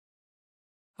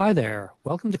Hi there.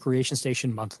 Welcome to Creation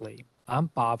Station Monthly.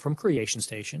 I'm Bob from Creation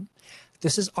Station.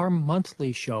 This is our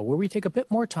monthly show where we take a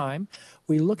bit more time.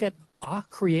 We look at a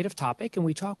creative topic and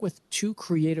we talk with two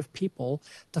creative people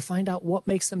to find out what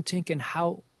makes them tick and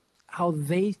how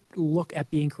they look at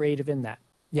being creative in that.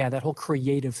 Yeah, that whole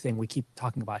creative thing we keep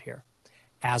talking about here.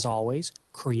 As always,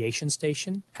 Creation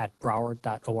Station at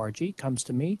broward.org comes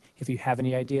to me if you have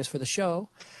any ideas for the show.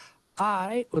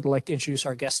 I would like to introduce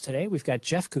our guest today. We've got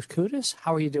Jeff Kukutis.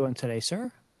 How are you doing today,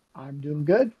 sir? I'm doing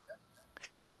good.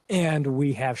 And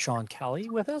we have Sean Kelly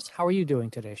with us. How are you doing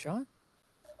today, Sean?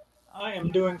 I am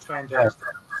doing fantastic.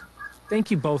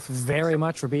 Thank you both very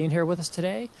much for being here with us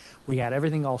today. We had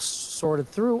everything all sorted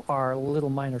through our little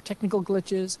minor technical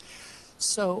glitches.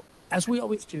 So, as we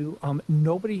always do,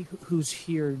 nobody who's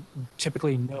here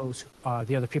typically knows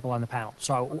the other people on the panel.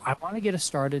 So I want to get us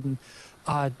started.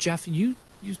 And Jeff, you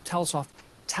tell us off.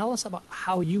 Tell us about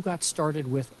how you got started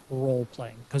with role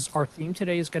playing, because our theme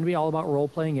today is going to be all about role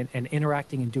playing and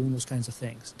interacting and doing those kinds of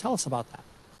things. Tell us about that.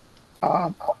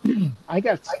 I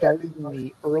got started in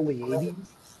the early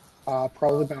 80s,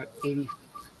 probably about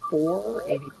 84,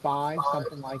 85,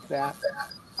 something like that.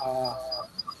 Uh,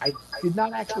 I did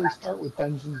not actually start with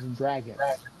Dungeons and Dragons.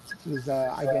 This was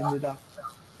I ended up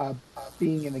uh,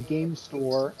 being in a game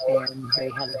store, and they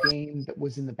had a game that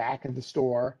was in the back of the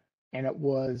store, and it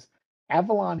was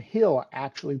Avalon Hill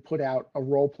actually put out a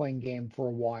role-playing game for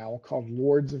a while called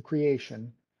Lords of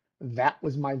Creation. That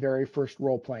was my very first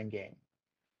role-playing game.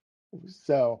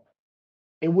 So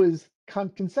it was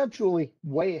conceptually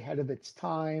way ahead of its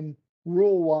time.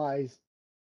 Rule-wise,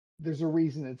 there's a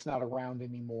reason it's not around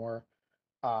anymore.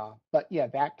 But yeah,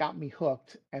 that got me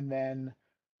hooked. And then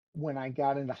when I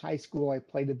got into high school, I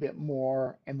played a bit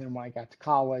more. And then when I got to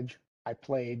college, I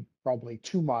played probably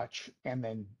too much. And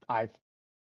then I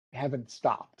haven't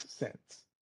stopped since.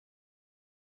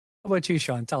 How about you,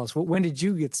 Sean? Tell us, when did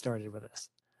you get started with this?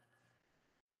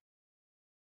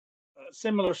 A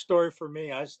similar story for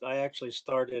me. I actually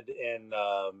started in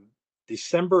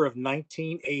December of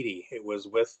 1980. It was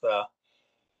with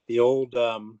the old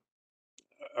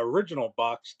original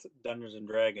boxed Dungeons and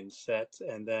Dragons set,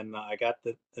 and then I got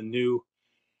the new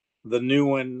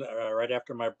one right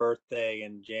after my birthday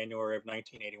in January of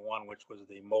 1981, which was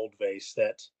the mold vase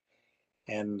set.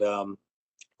 And of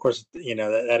course,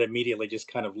 that immediately just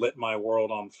kind of lit my world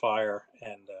on fire.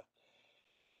 And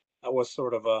I was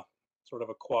sort of a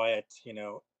quiet,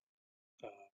 uh,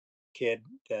 kid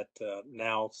that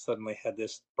now suddenly had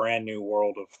this brand new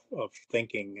world of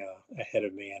thinking ahead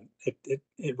of me, and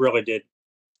it really did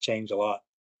change a lot.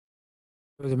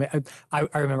 It was I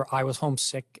remember I was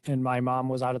homesick and my mom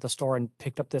was out at the store and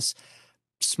picked up this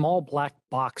small black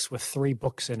box with 3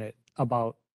 books in it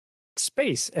about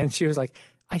space. And she was like,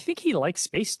 I think he likes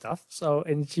space stuff. So,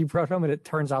 and she brought home, and it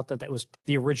turns out that that was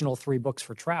the original 3 books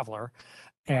for Traveler.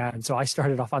 And so I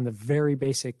started off on the very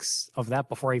basics of that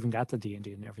before I even got to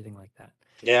D&D and everything like that.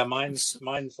 Yeah, mine's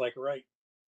like right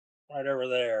over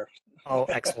there. Oh,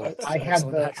 excellent. I have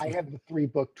Excellent. the I Excellent. have the 3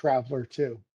 book Traveler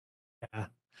too. Yeah.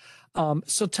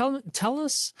 So tell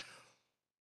us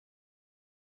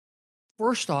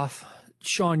first off,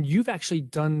 Sean, you've actually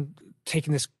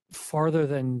taken this farther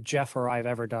than Jeff or I've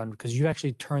ever done, because you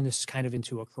actually turned this kind of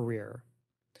into a career.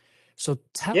 So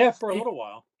Yeah, for a little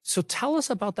while. tell us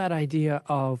about that idea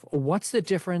of what's the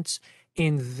difference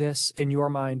in your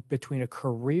mind between a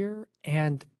career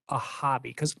and a hobby?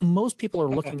 Because most people are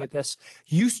looking at this,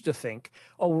 used to think,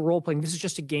 oh, role playing, this is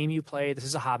just a game you play, this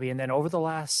is a hobby. And then over the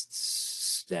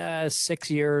last 6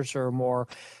 years or more,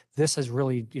 this has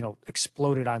really,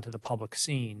 exploded onto the public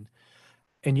scene.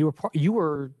 And you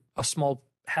were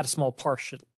had a small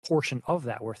portion of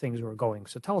that where things were going.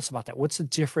 So tell us about that. What's the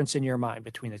difference in your mind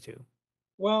between the two?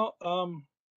 Well,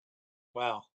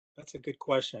 wow, that's a good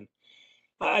question.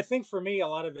 I think for me, a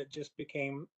lot of it just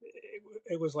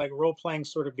it was like role playing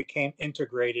sort of became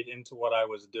integrated into what I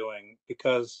was doing,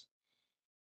 because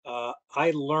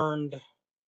I learned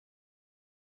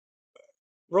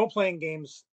role playing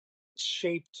games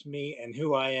shaped me and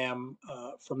who I am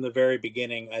from the very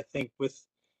beginning. I think with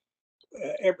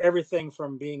everything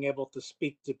from being able to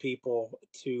speak to people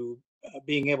to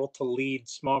being able to lead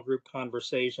small group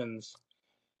conversations,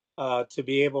 to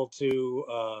be able to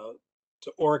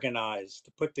organize,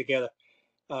 to put together.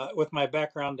 With my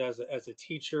background as a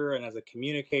teacher and as a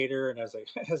communicator and as a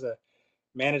as a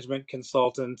management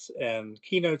consultant and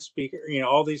keynote speaker,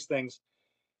 all these things,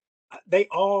 they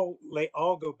all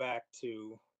go back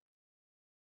to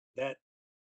that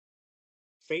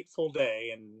fateful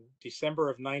day in December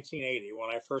of 1980 when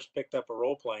I first picked up a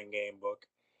role playing game book.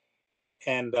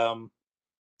 And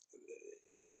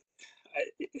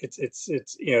it's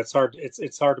it's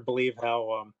hard to believe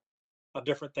how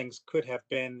different things could have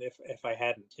been if I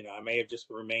hadn't. I may have just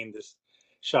remained this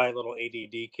shy little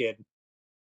ADD kid,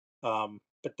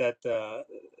 but that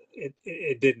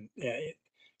it didn't.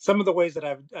 Some of the ways that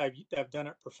I've done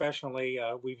it professionally,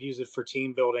 we've used it for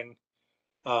team building,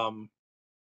 um,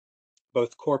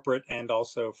 both corporate and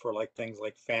also for like things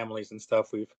like families and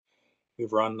stuff. We've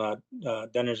run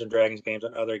Dungeons and Dragons games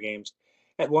and other games.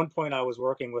 At one point, I was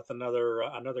working with another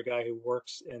guy who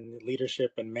works in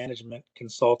leadership and management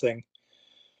consulting.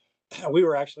 We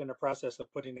were actually in the process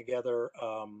of putting together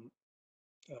uh,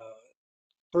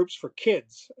 groups for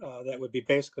kids that would be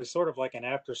basically sort of like an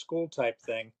after school type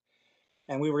thing.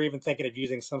 And we were even thinking of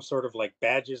using some sort of like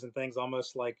badges and things,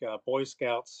 almost like Boy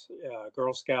Scouts,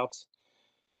 Girl Scouts.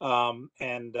 And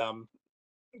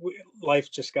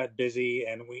life just got busy,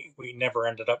 and we never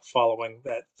ended up following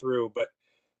that through. But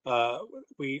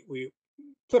we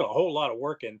put a whole lot of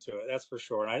work into it, that's for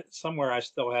sure. And somewhere I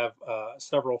still have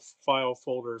several file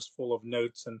folders full of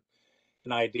notes and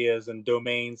ideas and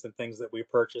domains and things that we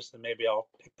purchased, and maybe I'll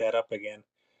pick that up again.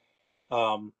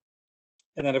 Um,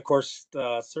 and then, of course,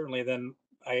 certainly, then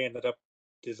I ended up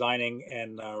designing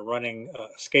and running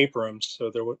escape rooms.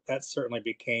 So that certainly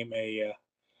became a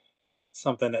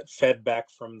something that fed back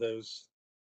from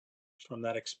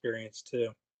that experience too.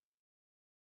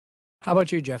 How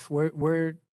about you, Jeff? Where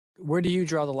do you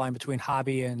draw the line between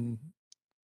hobby and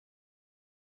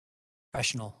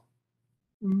professional?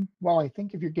 Well, I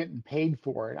think if you're getting paid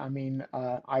for it, I mean,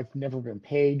 I've never been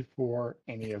paid for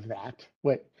any of that,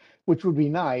 which would be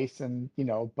nice, and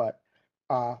but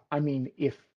I mean,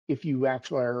 if you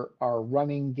actually are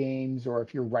running games or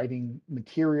if you're writing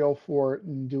material for it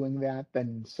and doing that,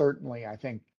 then certainly I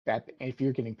think that if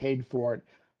you're getting paid for it,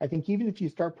 I think even if you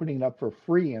start putting it up for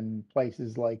free in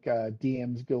places like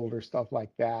DM's Guild or stuff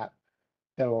like that,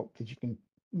 that you can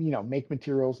make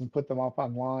materials and put them up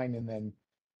online, and then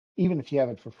even if you have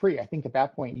it for free, I think at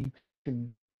that point you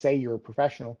can say you're a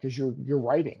professional because you're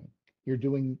writing, you're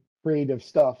doing creative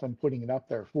stuff and putting it up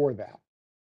there for that.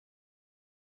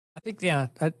 I think, yeah,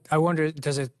 I wonder,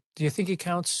 do you think it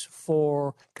counts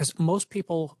for, because most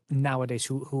people nowadays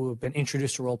who have been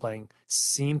introduced to role playing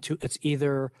seem to, it's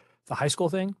either the high school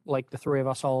thing, like the three of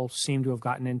us all seem to have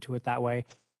gotten into it that way,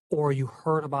 or you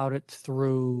heard about it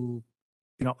through,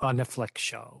 a Netflix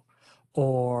show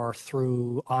or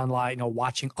through online,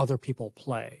 watching other people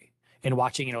play and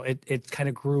watching, it kind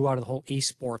of grew out of the whole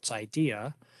esports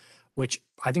idea, which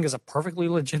I think is a perfectly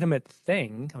legitimate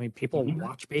thing. I mean, people Hmm.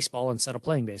 watch baseball instead of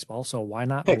playing baseball, so why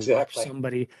not watch Exactly.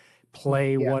 somebody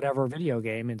play Yeah. whatever video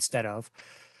game instead of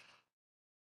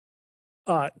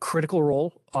Critical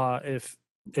Role? If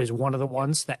is one of the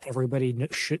ones that everybody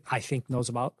should, I think, knows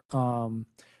about.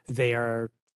 They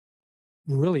are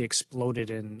really exploded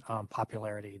in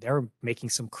popularity. They're making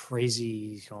some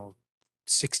crazy,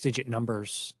 six-digit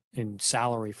numbers in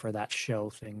salary for that show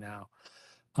thing now.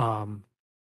 Um,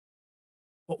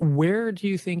 where do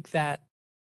you think that?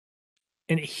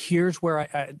 And here's where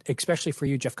especially for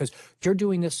you, Jeff, because you're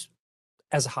doing this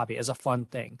as a hobby, as a fun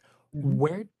thing. Mhm.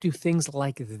 Where do things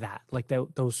like that, like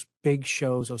those big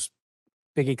shows, those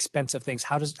big expensive things,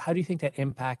 how do you think that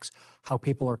impacts how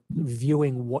people are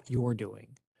viewing what you're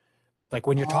doing? Like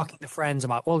when you're Uh, talking to friends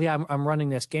about, well, yeah, I'm running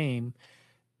this game.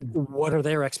 What are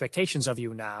their expectations of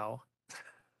you now?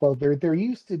 well, there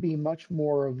used to be much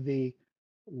more of the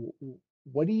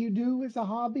what do you do as a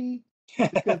hobby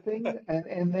the thing,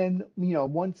 and then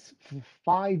once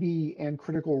 5e and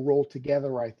Critical Role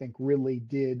together, I think really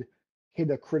did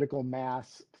hit a critical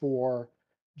mass for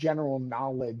general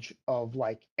knowledge of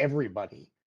like everybody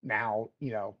now,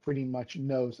 pretty much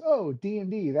knows, oh,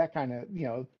 D&D, that kind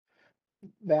of,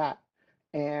 that.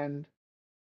 And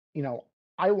you know,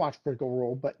 I watch Critical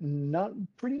Role, but not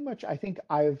pretty much. I think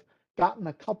I've gotten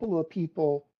a couple of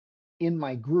people in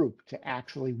my group to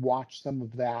actually watch some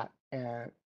of that,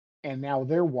 and now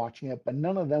they're watching it, but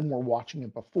none of them were watching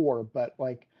it before. But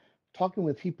like talking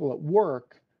with people at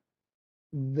work,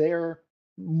 they're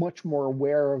much more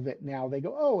aware of it now. They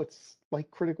go, "Oh, it's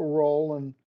like Critical Role,"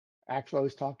 and actually, I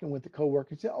was talking with the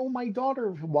coworker. Said, "Oh, my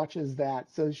daughter watches that,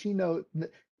 so she knows."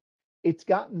 It's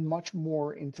gotten much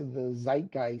more into the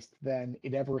zeitgeist than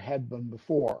it ever had been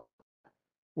before,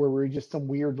 where we are just some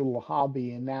weird little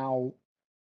hobby, and now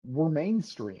we're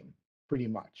mainstream pretty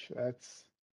much. That's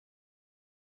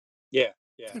Yeah,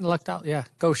 yeah, Kind of lucked out. Yeah,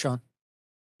 go, Sean.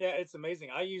 yeah. It's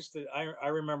amazing. I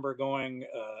remember going,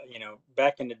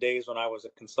 back in the days when I was a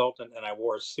consultant and I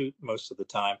wore a suit most of the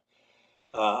time.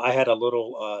 I had a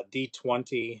little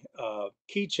D20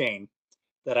 keychain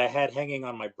that I had hanging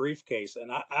on my briefcase,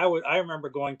 and I remember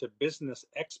going to business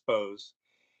expos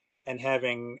and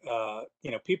having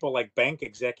people like bank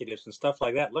executives and stuff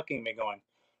like that looking at me going,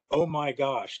 "Oh my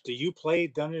gosh, do you play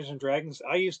Dungeons and Dragons?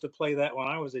 I used to play that when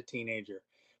I was a teenager.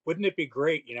 Wouldn't it be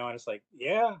great?" And it's like,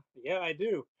 "Yeah, yeah, I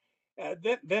do." And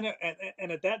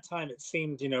at that time, it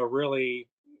seemed, really,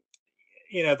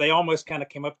 they almost kind of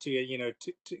came up to you,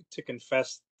 to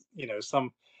confess,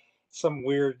 some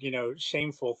weird,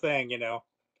 shameful thing,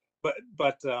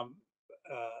 but uh,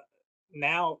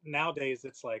 nowadays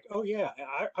it's like, oh yeah,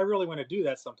 I really want to do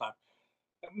that sometime.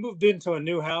 I moved into a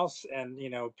new house, and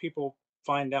people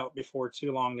find out before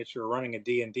too long that you're running a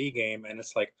D&D game, and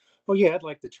it's like, oh yeah, I'd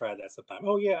like to try that sometime.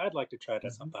 Oh yeah, I'd like to try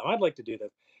that Mhm. sometime. I'd like to do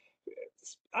that.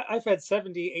 I've had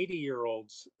 70, 80-year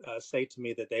olds say to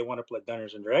me that they want to play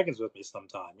Dungeons and Dragons with me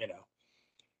sometime,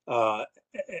 uh,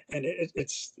 and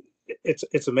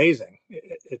it's amazing.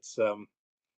 It's the,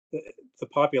 the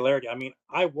popularity. I mean,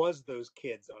 I was those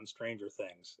kids on Stranger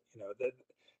Things.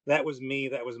 That was me.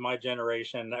 That was my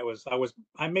generation.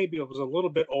 I maybe was a little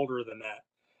bit older than that,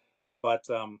 but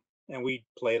and we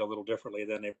played a little differently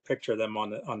than they picture them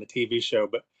on the TV show.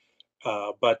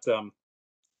 But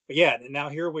yeah, and now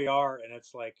here we are, and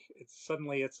it's like it's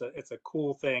a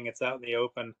cool thing. It's out in the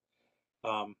open.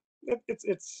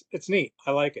 It's neat.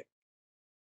 I like it.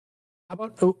 How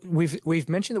about we've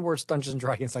mentioned the words Dungeons and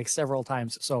Dragons like several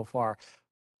times so far.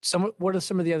 What are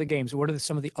some of the other games? What are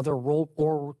some of the other role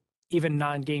or even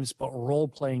non-games but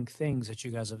role-playing things that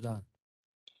you guys have done?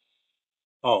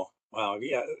 Oh, wow.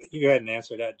 Yeah, you go ahead and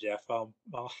answer that, Jeff. I'll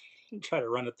try to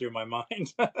run it through my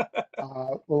mind.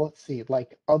 Well, let's see.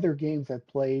 Like other games I've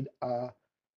played,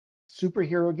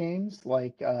 superhero games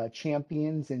like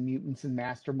Champions and Mutants and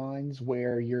Masterminds,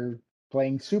 where you're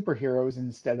playing superheroes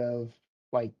instead of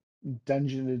like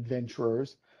dungeon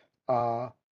adventurers. Uh,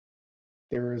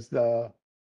 there's the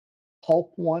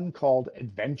pulp one called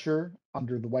Adventure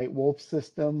under the White Wolf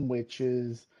system, which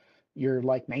is your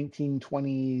like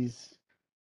 1920s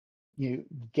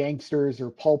gangsters or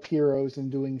pulp heroes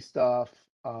and doing stuff.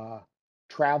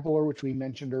 Traveler, which we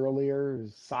mentioned earlier,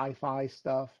 is sci-fi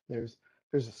stuff. There's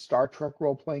a Star Trek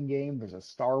role-playing game. There's a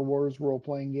Star Wars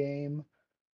role-playing game.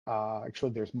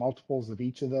 Actually, there's multiples of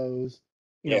each of those.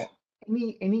 You Yeah.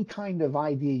 know, any kind of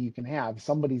idea you can have,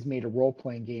 somebody's made a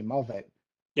role-playing game of it.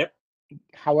 Yep.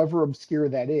 However obscure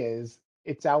that is,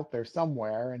 it's out there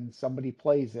somewhere, and somebody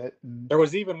plays it and There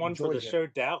was even one for the enjoys it. show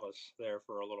Dallas there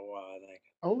for a little while, I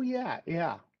Oh yeah,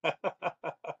 yeah. think.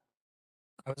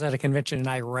 I was at a convention and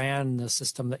I ran the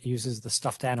system that uses the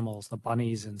stuffed animals, the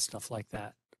bunnies and stuff like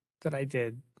that. That I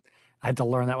did. I had to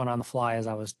learn that one on the fly as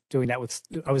I was doing that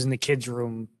I was in the kids'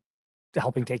 room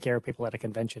helping take care of people at a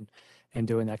convention and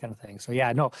doing that kind of thing. So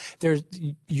yeah, no,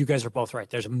 you guys are both right.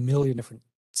 There's a million different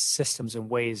systems and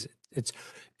ways it's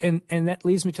and that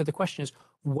leads me to the question is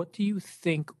what do you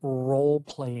think role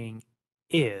playing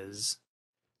is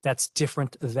that's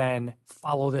different than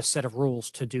follow this set of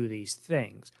rules to do these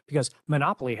things? Because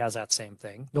Monopoly has that same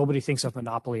thing. Nobody thinks of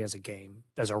Monopoly as a game,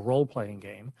 as a role playing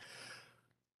game.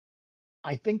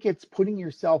 I think it's putting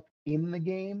yourself in the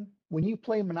game. When you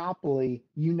play Monopoly,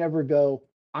 you never go,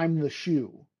 I'm the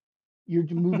shoe. You're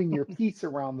moving your piece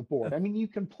around the board. I mean, you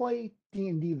can play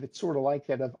D&D that's sort of like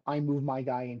that of I move my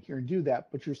guy in here and do that,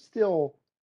 but you'll still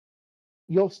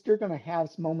going to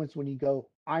have moments when you go,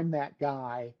 I'm that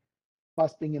guy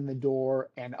busting in the door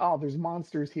and oh, there's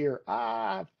monsters here.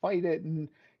 Ah, fight it and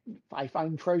I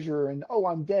find treasure and oh,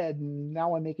 I'm dead and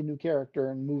now I make a new character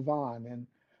and move on. And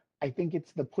I think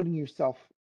it's the putting yourself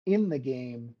in the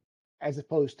game as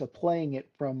opposed to playing it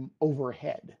from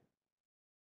overhead.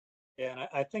 Yeah, and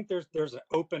I think there's an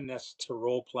openness to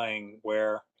role playing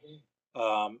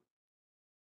um,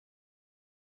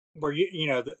 where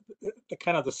the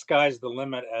kind of the sky's the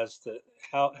limit as to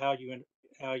how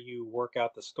you work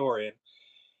out the story.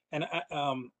 And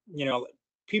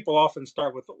people often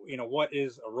start with, what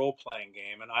is a role playing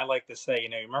game? And I like to say, you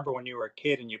remember when you were a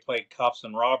kid and you played cops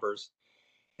and robbers,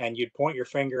 and you'd point your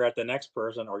finger at the next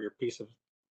person, or your piece of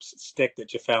stick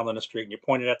that you found on the street, and you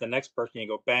point it at the next person, and you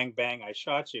go bang bang, I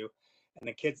shot you.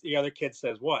 And the other kid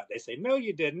says what? They say, no,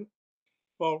 you didn't.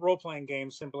 Well, role playing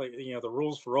games simply, the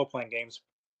rules for role playing games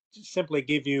simply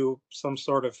give you some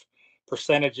sort of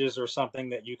percentages or something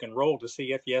that you can roll to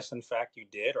see if yes, in fact, you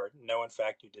did, or no, in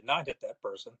fact, you did not hit that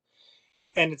person.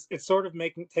 And it's sort of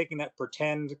taking that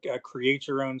pretend, create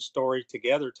your own story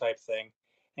together type thing,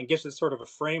 and gives it sort of a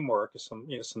framework, some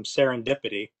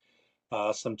serendipity,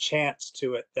 some chance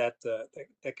to it that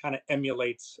kind of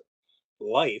emulates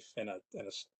life in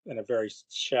a very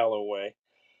shallow way,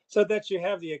 so that you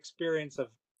have the experience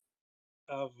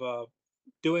of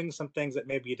doing some things that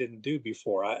maybe you didn't do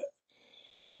before.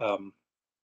 Um,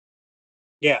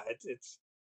 yeah, it's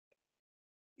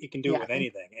you can do it Yeah, with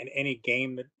anything, and any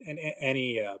game that, and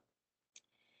any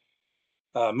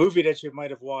movie that you might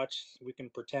have watched. We can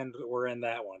pretend that we're in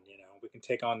that one. We can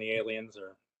take on the aliens,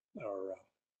 or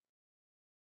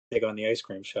take on the ice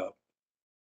cream shop.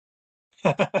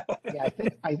 yeah,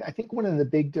 I think one of the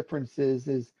big differences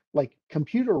is like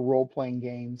computer role-playing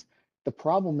games. The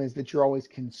problem is that you're always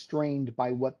constrained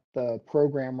by what the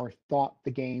programmer thought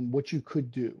the game, what you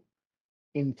could do.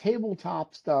 In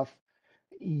tabletop stuff,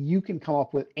 you can come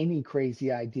up with any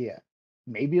crazy idea.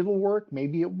 Maybe it'll work,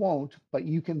 maybe it won't, but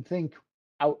you can think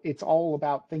out. It's all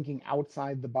about thinking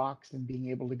outside the box and being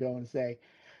able to go and say,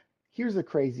 here's a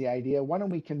crazy idea. Why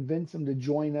don't we convince them to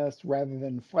join us rather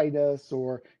than fight us?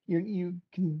 Or you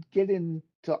can get into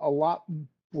a lot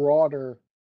broader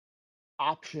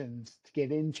options to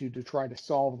get into to try to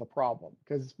solve the problem.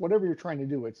 Because whatever you're trying to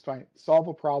do, it's trying to solve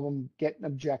a problem, get an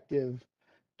objective,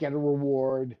 get a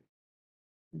reward,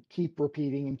 keep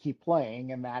repeating and keep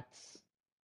playing. And that's,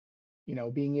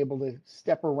 being able to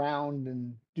step around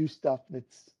and do stuff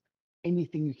that's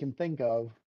anything you can think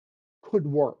of could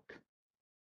work.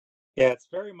 Yeah, it's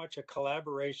very much a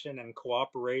collaboration and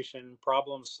cooperation,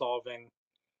 problem solving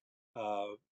uh,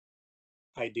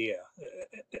 idea,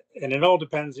 and it all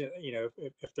depends.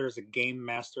 If there's a game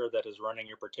master that is running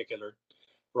your particular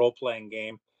role playing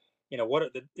game. What are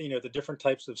the different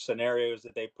types of scenarios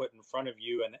that they put in front of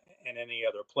you and any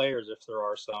other players, if there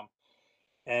are some,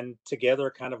 and together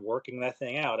kind of working that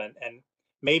thing out, and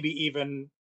maybe even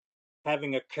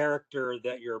having a character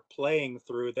that you're playing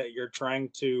through that you're trying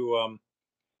to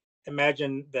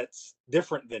imagine that's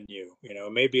different than you.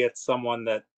 Maybe it's someone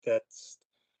that's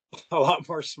a lot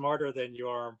more smarter than you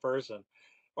are in person,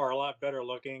 or a lot better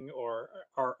looking, or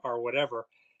whatever,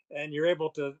 and you're able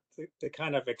to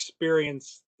kind of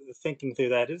experience thinking through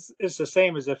that. It's the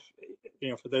same as if,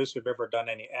 for those who've ever done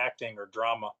any acting or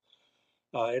drama,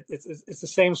 it's the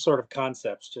same sort of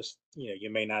concepts. Just, you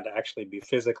may not actually be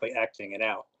physically acting it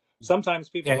out. Sometimes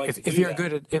people Yeah, like to if do you're that.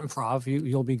 good at improv,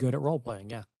 you'll be good at role playing.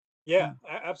 Yeah. Yeah,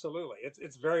 absolutely.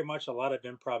 It's very much a lot of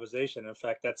improvisation. In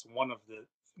fact, that's one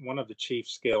of the chief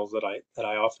skills that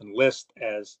I often list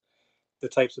as the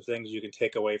types of things you can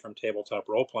take away from tabletop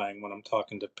role playing when I'm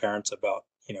talking to parents about,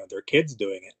 their kids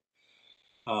doing it.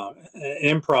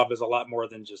 Improv is a lot more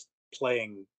than just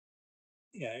playing,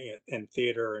 in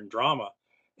theater and drama.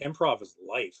 Improv is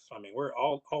life. I mean, we're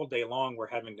all day long we're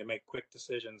having to make quick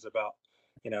decisions about,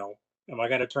 am I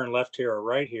going to turn left here or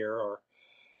right here,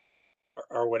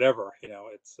 or whatever.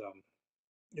 It's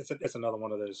another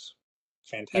one of those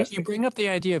You fantastic. bring up the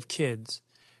idea of kids.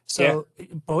 Yeah.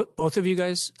 So both of you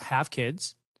guys have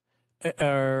kids.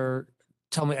 Or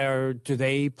tell me, or do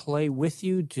they play with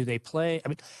you? Do they play? I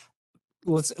mean,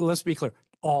 let's be clear.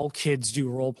 All kids do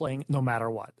role playing, no matter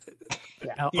what.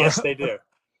 Yeah. Now, Yes, they do.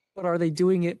 but are they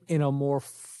doing it in a more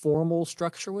formal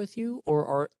structure with you,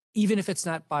 or even if it's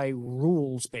not by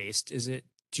rules based, is it?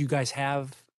 Do you guys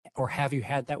have, or have you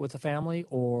had that with the family,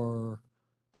 or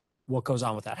what goes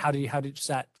on with that? How does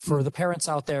that, for Mm. the parents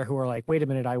out there who are like, wait a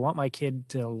minute, I want my kid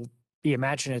to be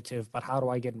imaginative, but how do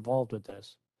I get involved with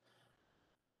this?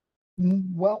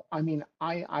 Well, I mean,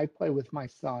 I play with my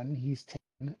son. He's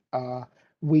 10.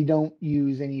 We don't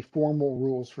use any formal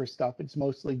rules for stuff. It's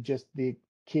mostly just the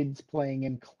kids playing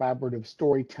in collaborative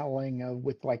storytelling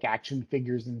with like action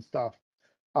figures and stuff.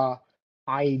 Uh,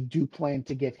 I do plan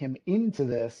to get him into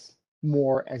this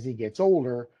more as he gets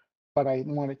older, but I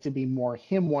want it to be more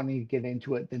him wanting to get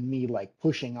into it than me like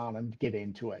pushing on him to get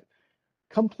into it.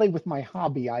 Come play with my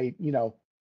hobby.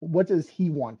 What does he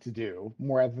want to do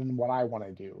more than what I want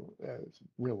to do is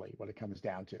really what it comes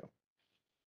down to.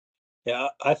 Yeah,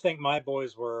 I think my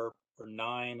boys were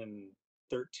 9 and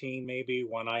 13 maybe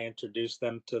when I introduced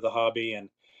them to the hobby, and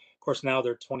of course now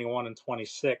they're 21 and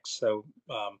 26. So,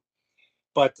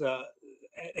 but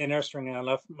interesting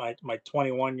enough, my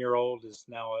 21-year-old is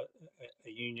now a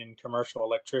union commercial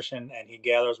electrician, and he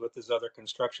gathers with his other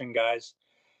construction guys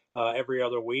every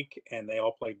other week, and they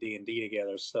all play D&D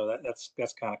together. So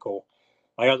that's kind of cool.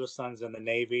 My other son's in the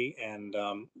Navy, and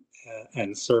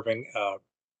serving,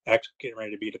 actually getting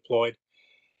ready to be deployed,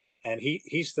 and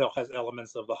he still has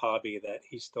elements of the hobby that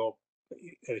he still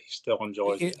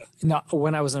enjoys. No,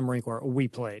 when I was in the Marine Corps, we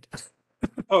played.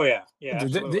 Oh yeah, yeah,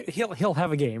 absolutely. He'll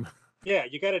have a game. Yeah,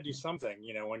 you got to do something,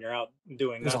 when you're out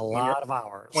doing There's a that. When you're lot of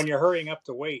hours. when you're hurrying up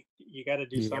to wait, you got to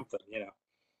do Yep. something.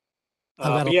 I've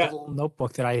got But a yeah, little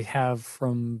notebook that I have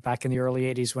from back in the early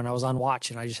 80s when I was on watch,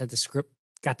 and I just had the script,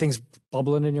 got things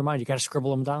bubbling in your mind. You got to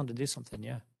scribble them down to do something.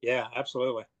 Yeah. yeah,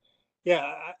 absolutely.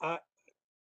 Yeah,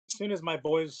 soon as my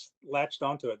boys latched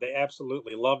onto it, they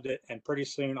absolutely loved it. And pretty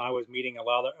soon I was meeting a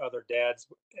lot of other dads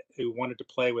who wanted to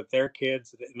play with their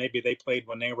kids that maybe they played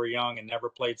when they were young and never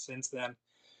played since then.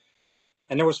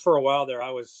 And there was for a while there,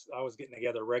 I was getting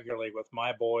together regularly with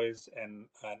my boys and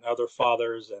other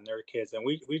fathers and their kids, and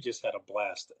we just had a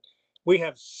blast. We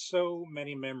have so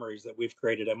many memories that we've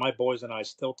created, and my boys and I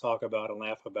still talk about and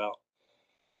laugh about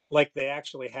like they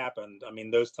actually happened. I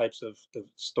mean, those types of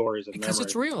stories and Because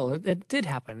it's memories. real. It did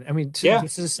happen. I mean, Yeah,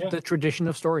 this is yeah, the tradition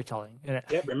of storytelling.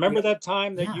 yeah. Remember that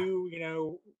time that Yeah.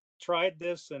 you tried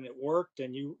this and it worked,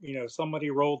 and somebody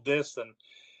rolled this and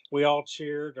we all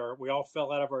cheered, or we all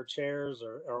fell out of our chairs,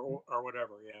 or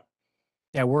whatever. Yeah,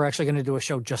 Yeah, we're actually going to do a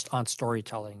show just on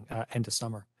storytelling end of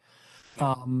summer.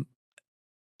 yeah. Um,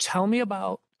 Tell me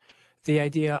about the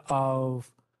idea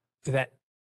of that,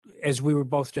 as we were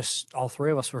both just, all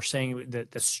three of us were saying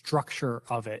that the structure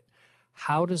of it,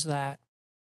 how does that,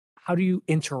 how do you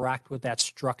interact with that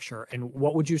structure? And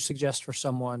what would you suggest for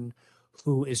someone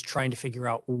who is trying to figure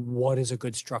out what is a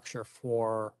good structure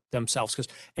for themselves? Because,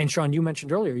 and Sean, you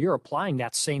mentioned earlier, you're applying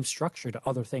that same structure to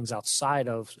other things outside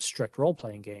of strict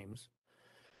role-playing games.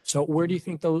 So where do you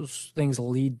think those things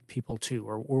lead people to,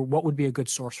 or what would be a good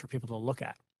source for people to look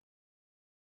at?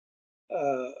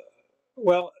 Uh,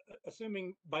 well,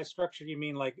 assuming by structure you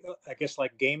mean like I guess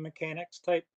like game mechanics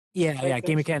Yeah, type yeah, game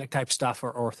things. mechanic type stuff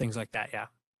or things like that. Yeah.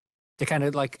 To kind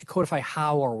of like codify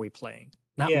how are we playing?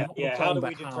 Not Yeah, what we're yeah. How playing, do but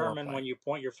we how we're determine when playing. you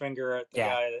point your finger at the Yeah.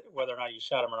 guy whether or not you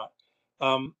shot him or not?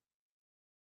 Um,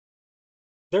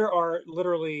 there are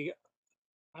literally,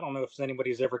 I don't know if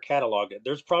anybody's ever cataloged it.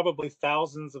 There's probably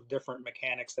thousands of different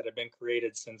mechanics that have been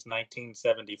created since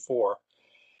 1974,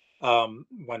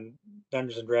 when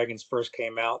Dungeons and Dragons first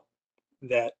came out.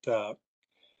 That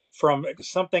from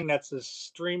something that's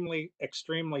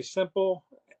extremely simple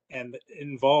and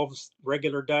involves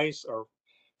regular dice or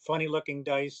funny looking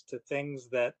dice to things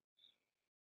that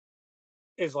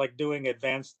is like doing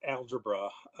advanced algebra,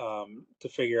 to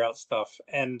figure out stuff.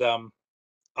 And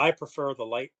I prefer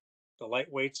the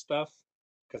lightweight stuff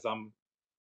because I'm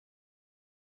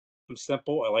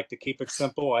simple. I like to keep it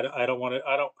simple. I don't want to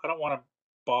I don't want to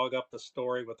bog up the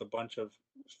story with a bunch of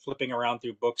flipping around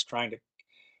through books trying to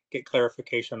get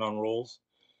clarification on rules.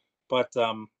 But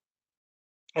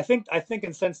I think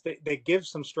in a sense they give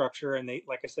some structure, and they,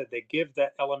 like I said, they give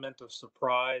that element of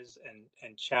surprise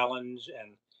and challenge,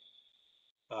 and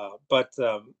but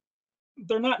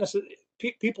they're not necessarily,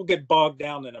 people get bogged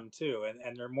down in them too,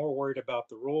 and they're more worried about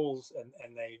the rules, and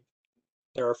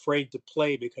they're afraid to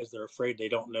play because they're afraid they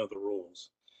don't know the rules,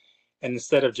 and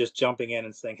instead of just jumping in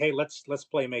and saying, hey, let's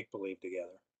play make believe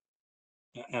together.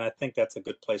 And I think that's a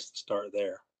good place to start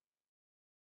there.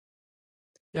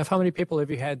 Jeff, how many people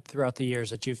have you had throughout the years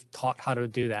that you've taught how to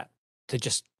do that, to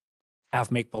just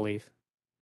have make believe?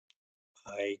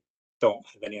 I don't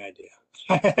have any idea.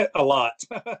 A lot.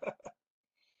 How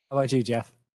about you,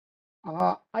 Jeff?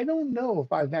 I don't know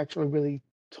if I've actually really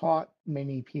taught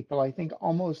many people. I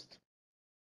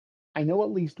know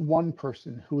at least one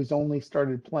person who has only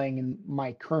started playing in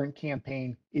my current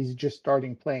campaign is just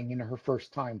starting playing in her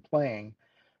first time playing.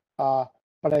 Uh,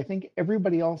 but I think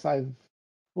everybody else I've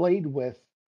played with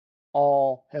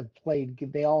all have played,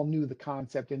 they all knew the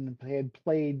concept and had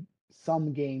played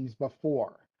some games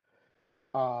before.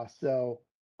 So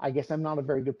I guess I'm not a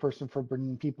very good person for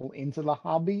bringing people into the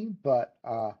hobby, but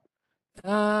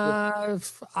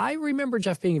if, I remember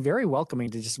Jeff being very welcoming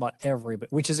to just about everybody,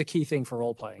 which is a key thing for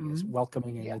role playing, is mhm,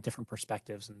 welcoming and yeah. the different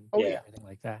perspectives and Oh Yeah. yeah. everything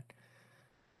like that.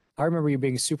 I remember you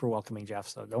being super welcoming, Jeff,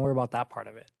 so don't worry about that part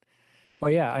of it.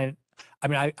 Well, yeah, I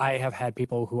mean, I have had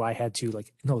people who I had to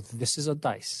like, no, this is a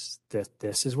dice.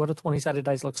 This is what a 20-sided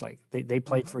dice looks like. They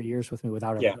played Mhm. for years with me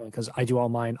without ever Yeah. knowing, because I do all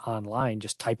mine online,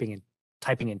 just typing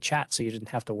in chat, so you didn't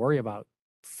have to worry about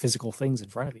physical things in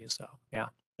front of you. So yeah,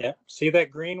 Yeah. See that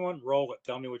green one? Roll it.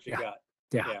 Tell me what you yeah, got.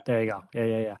 yeah. Yeah. There you go. Yeah,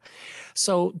 yeah, yeah.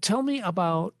 So tell me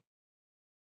about,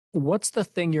 what's the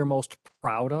thing you're most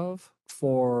proud of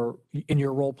for in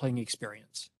your role playing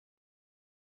experience?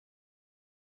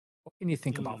 What can you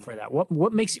think about Hmm. for that?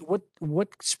 What makes you, what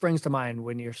springs to mind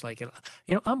when you're just like,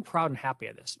 I'm proud and happy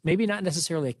of this. Maybe not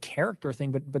necessarily a character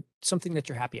thing, but something that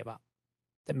you're happy about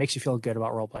that makes you feel good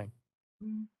about role playing.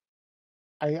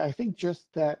 I think just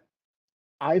that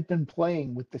I've been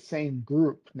playing with the same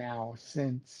group now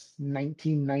since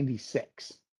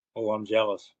 1996. Oh, I'm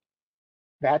jealous.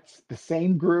 That's the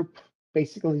same group.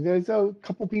 Basically, there's a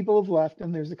couple people have left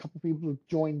and there's a couple people who've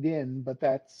joined in, but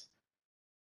that's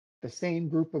the same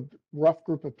rough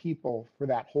group of people for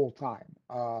that whole time.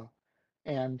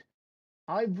 And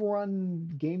I've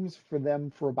run games for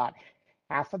them for about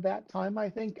half of that time, I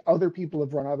think. Other people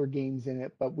have run other games in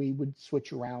it, but we would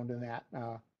switch around in that.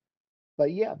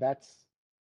 But yeah,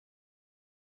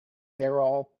 they're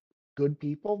all good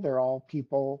people. They're all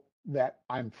people that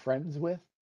I'm friends with.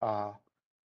 Uh,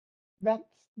 that's,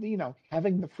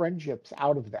 having the friendships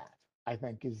out of that, I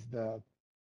think, is the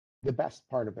best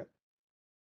part of it.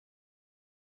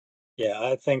 Yeah,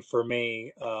 I think for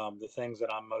me, the things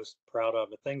that I'm most proud of,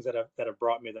 the things that have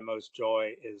brought me the most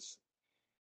joy is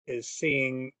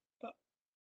seeing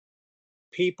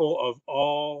people of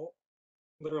all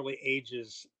literally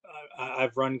ages.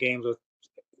 I've run games with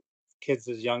kids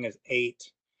as young as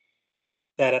 8,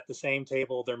 that at the same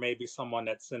table there may be someone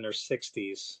that's in their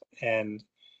 60s, and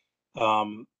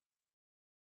um,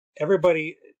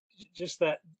 everybody, just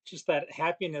that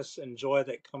happiness and joy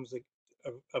that comes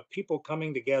of people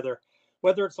coming together,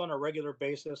 whether it's on a regular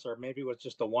basis or maybe with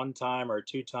just a one time or a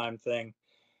two-time thing.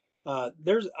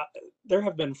 There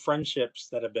have been friendships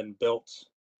that have been built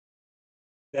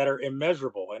that are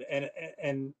immeasurable, and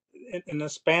in the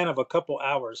span of a couple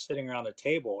hours sitting around a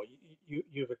table,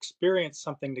 you've experienced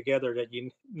something together that you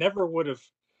never would have.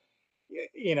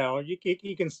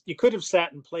 You could have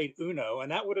sat and played Uno,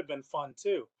 and that would have been fun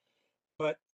too.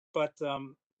 But but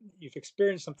you've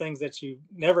experienced some things that you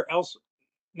never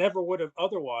would have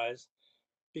otherwise,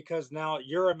 because now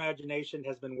your imagination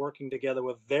has been working together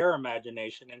with their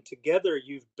imagination, and together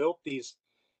you've built these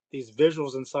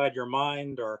visuals inside your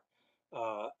mind, or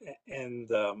uh,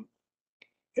 and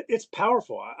it's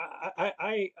powerful.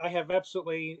 I have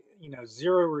absolutely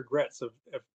zero regrets of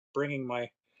bringing my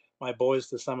boys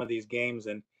to some of these games,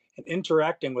 and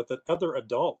interacting with the other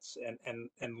adults, and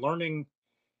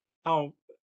how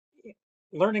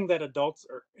learning that adults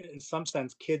are in some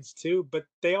sense kids too, but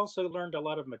they also learned a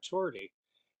lot of maturity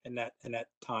in that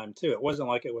time too. It wasn't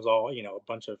like it was all a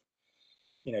bunch of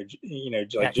Yeah, like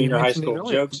you junior high mentioned it school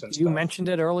earlier. jokes and You stuff. mentioned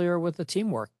it earlier with the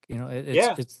teamwork. Yeah,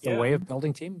 It's the yeah, way of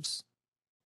building teams.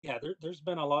 yeah. There's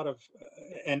been a lot of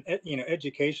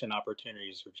education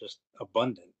opportunities are just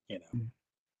abundant. Mm.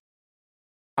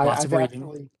 Lots of I've reading,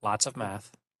 actually, lots of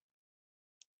math.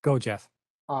 Go, Jeff.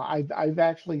 I've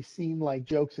actually seen like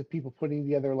jokes of people putting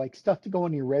together like stuff to go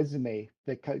on your resume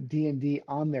that D&D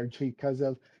on there because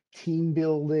of team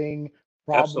building,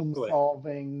 problem Absolutely.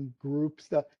 solving, group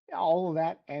stuff, all of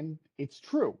that. And it's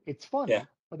true. It's Yeah, funny,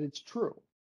 but it's true.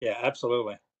 yeah,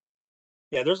 absolutely.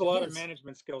 Yeah, there's a It lot of is.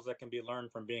 management skills that can be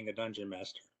learned from being a dungeon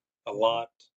master. A Mhm.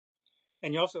 lot.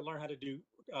 And you also learn how to do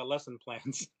lesson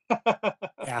plans.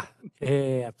 Yeah,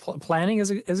 yeah. Planning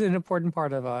is an important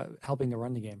part of helping to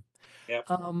run the game. Yep.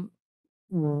 Um,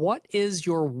 what is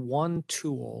your one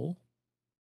tool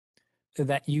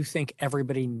that you think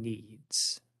everybody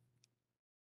needs?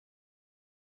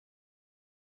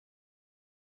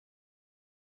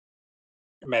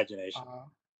 Imagination. Uh,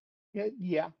 yeah,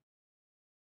 yeah.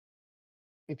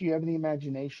 If you have the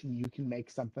imagination, you can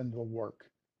make something that'll work.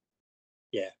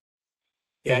 Yeah.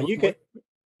 Yeah, Yeah.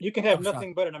 You can have oh, sorry.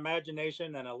 nothing but an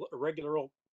imagination and a regular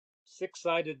old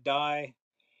six-sided die,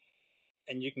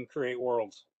 and you can create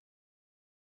worlds.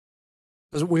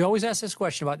 'Cause we always ask this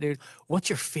question about, dude, what's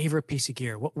your favorite piece of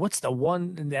gear? What's the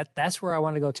one that's where I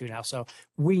want to go to now? So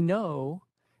we know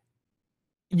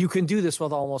you can do this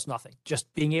with almost nothing.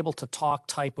 Just being able to talk,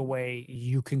 type away,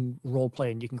 you can role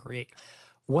play and you can create.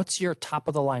 What's your top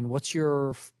of the line? What's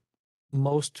your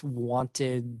most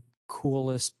wanted,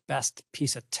 coolest, best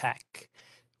piece of tech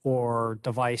or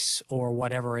device or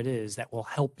whatever it is that will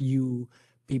help you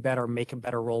be better, make a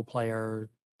better role player,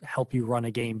 help you run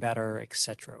a game better,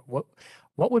 etc.? What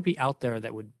would be out there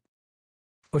that would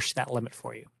push that limit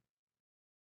for you?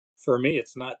 For me,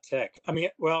 it's not tech. I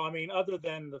mean, other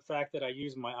than the fact that I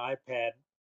use my iPad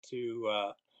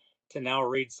to now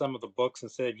read some of the books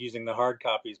instead of using the hard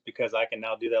copies, because I can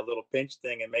now do that little pinch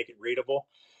thing and make it readable,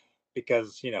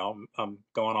 because I'm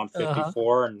going on Uh-huh.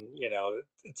 54, and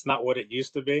it's not what it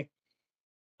used to be.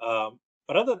 But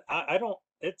I don't.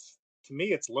 It's To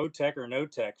me, it's low tech or no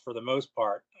tech for the most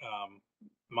part.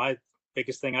 My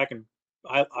biggest thing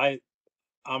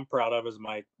I'm proud of is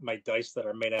my dice that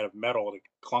are made out of metal, to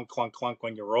clunk clunk clunk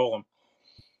when you roll them.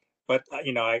 But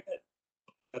I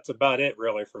that's about it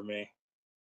really for me.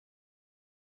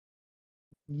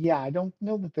 Yeah, I don't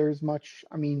know that there's much.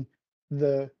 I mean,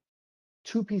 the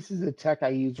two pieces of tech I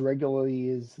use regularly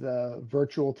is the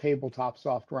virtual tabletop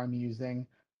software I'm using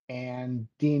and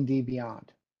D&D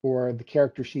Beyond for the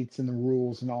character sheets and the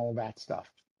rules and all of that stuff.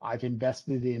 I've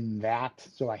invested in that,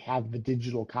 so I have the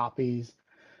digital copies.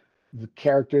 The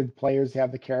players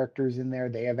have the characters in there.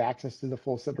 They have access to the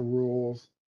full set of rules.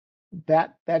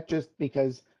 That just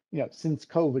because, since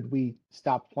COVID, we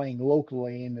stopped playing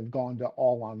locally and have gone to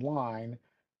all online.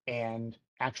 and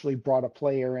actually brought a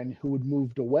player in who had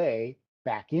moved away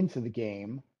back into the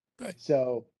game. Right.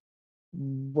 So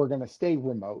we're going to stay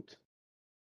remote.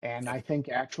 And Yeah. I think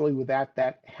actually with that,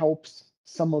 that helps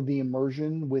some of the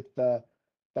immersion with the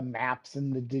maps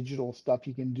and the digital stuff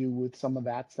you can do with some of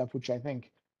that stuff, which I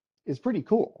think is pretty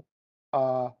cool.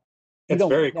 You It's don't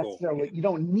very cool. necessarily, you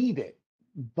don't need it,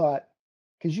 but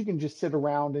because you can just sit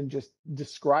around and just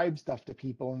describe stuff to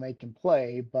people and they can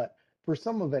play. But for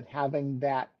some of it, having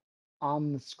that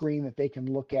on the screen that they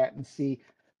can look at and see,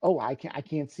 oh, I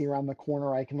can't see around the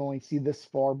corner. I can only see this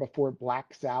far before it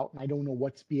blacks out, and I don't know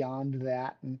what's beyond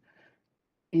that, and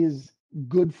is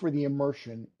good for the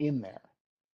immersion in there.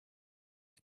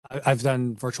 I've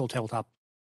done virtual tabletop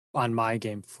on my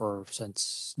game for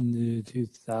since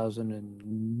 2000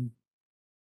 and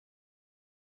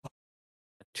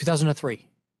 2003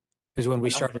 is when we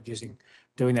And started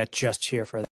doing that just here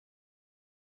for that.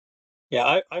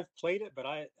 Yeah, I've played it, but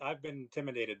I've been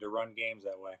intimidated to run games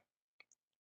that way.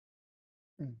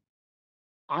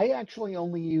 I actually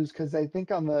only use because I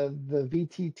think on the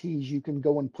VTTs you can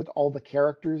go and put all the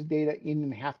characters data in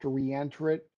and have to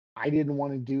re-enter it. I didn't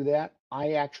want to do that.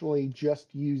 I actually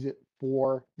just use it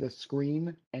for the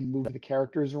screen and move the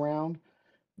characters around.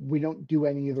 We don't do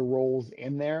any of the rolls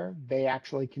in there. They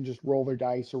actually can just roll their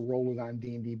dice or roll it on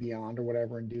D&D Beyond or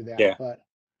whatever and do that. Yeah. But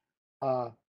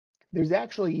there's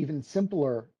actually even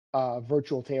simpler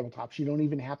virtual tabletops. You don't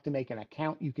even have to make an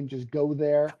account. You can just go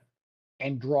there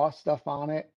and draw stuff on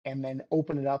it and then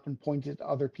open it up and point it to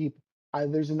other people.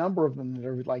 There's a number of them that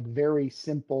are like very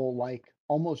simple, like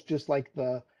almost just like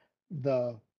the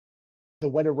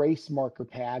wet erase marker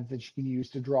pads that you can use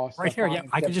to draw Right stuff here, on, yeah.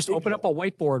 I can except just open up a digital.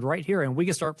 whiteboard right here and we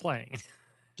can start playing.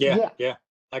 Yeah, Yeah. yeah.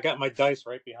 I got my dice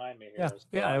right behind me Yeah, here. So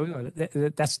yeah.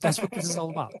 That's what this is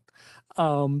all about.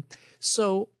 Um,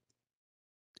 so,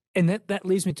 and that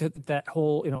leads me to that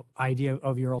whole idea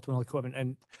of your ultimate equipment.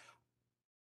 And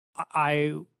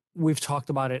I we've talked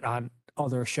about it on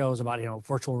other shows about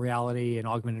virtual reality and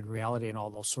augmented reality and all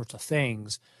those sorts of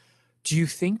things. Do you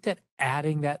think that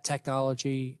adding that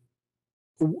technology,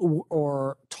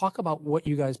 or talk about what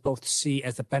you guys both see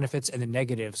as the benefits and the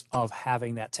negatives of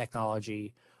having that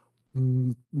technology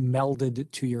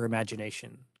melded to your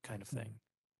imagination, kind of thing?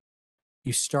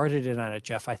 You started it on it,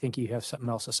 Jeff. I think you have something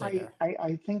else to say there.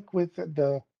 I think with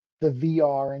the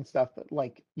VR and stuff that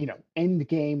like, end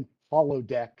game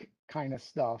holodeck kind of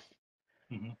stuff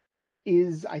mhm.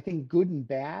 is I think good and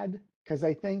bad because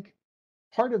I think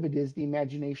part of it is the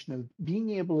imagination of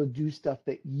being able to do stuff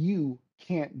that you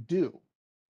can't do.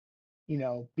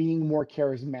 Being more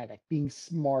charismatic, being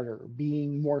smarter,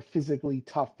 being more physically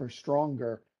tough or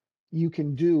stronger, you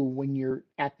can do when you're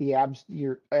at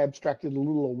you're abstracted a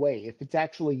little away. If it's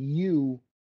actually you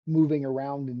moving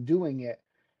around and doing it,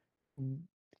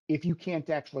 if you can't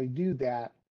actually do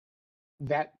that,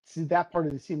 that part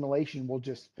of the simulation will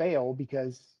just fail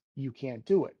because you can't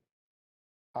do it.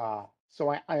 So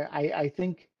I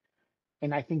think,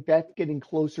 and I think that's getting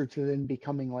closer to then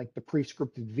becoming like the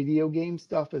pre-scripted video game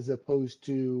stuff as opposed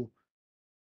to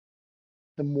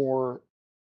the more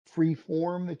free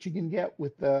form that you can get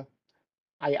with the.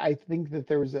 I think that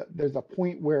there's a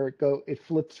point where it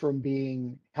flips from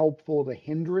being helpful to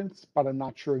hindrance, but I'm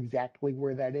not sure exactly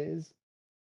where that is.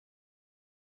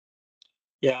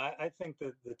 Yeah, I think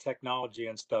that the technology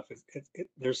and stuff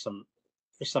there's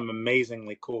some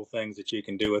amazingly cool things that you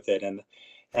can do with it, and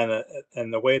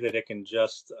the way that it can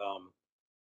just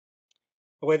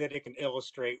the way that it can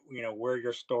illustrate where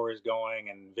your story is going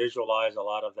and visualize a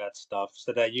lot of that stuff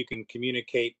so that you can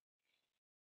communicate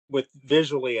with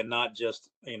visually and not just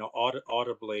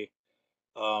audibly.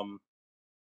 um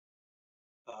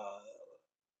uh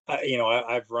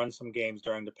I've run some games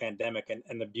during the pandemic,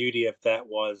 and the beauty of that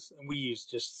was we used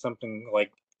just something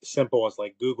like simple as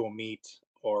like Google Meet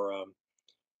or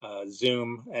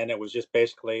Zoom, and it was just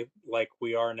basically like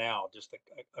we are now, just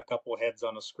a couple heads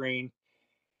on a screen,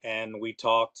 and we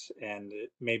talked, and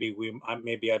maybe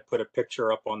I put a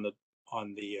picture up on the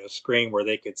screen where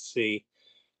they could see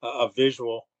a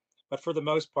visual. But for the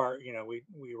most part,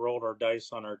 we rolled our dice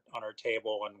on our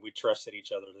table, and we trusted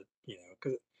each other to,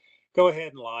 'cause go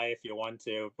ahead and lie if you want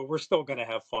to, but we're still going to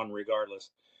have fun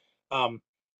regardless. Um,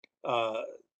 uh,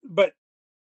 but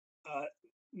uh,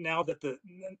 now that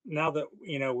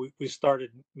we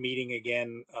started meeting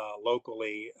again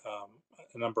locally,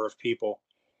 a number of people,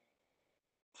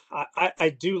 I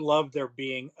do love there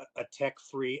being a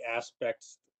tech-free aspect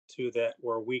to that,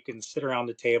 where we can sit around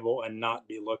the table and not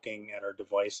be looking at our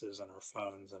devices and our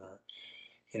phones and our,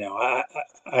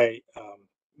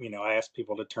 I ask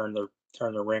people to turn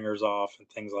their ringers off and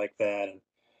things like that, and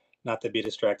not to be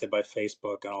distracted by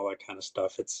Facebook and all that kind of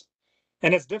stuff. It's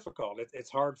difficult. It's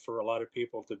hard for a lot of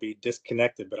people to be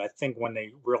disconnected, but I think when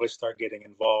they really start getting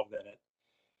involved in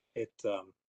it,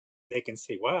 they can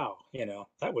see, wow,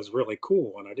 that was really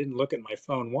cool, and I didn't look at my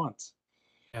phone once.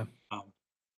 Yeah. Um,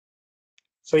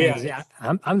 so yeah, And yeah,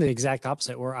 I'm the exact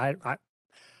opposite where I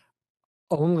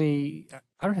only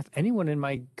I don't have anyone in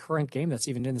my current game that's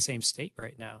even in the same state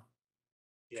right now.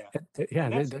 yeah, Yeah,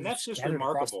 and they're, that's and they're that's just scattered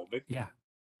across. remarkable. But Yeah.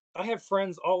 I have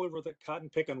friends all over the cotton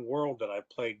picking world that I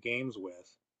play games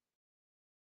with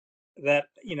that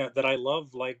I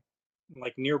love like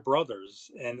near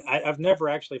brothers, and I've never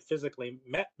actually physically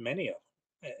met many of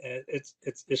them. And it's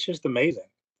just amazing,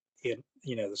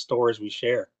 the stories we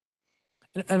share.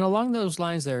 And along those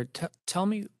lines there, tell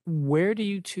me, where do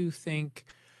you two think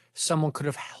someone could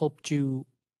have helped you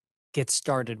get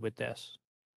started with this?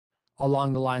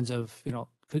 Along the lines of,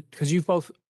 because you've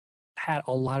both had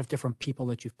a lot of different people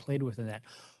that you've played with in that.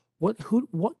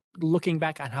 Looking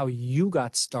back on how you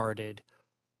got started,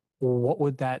 what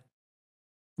would that,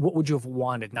 what would you have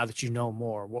wanted now that you know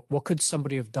more? What could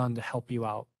somebody have done to help you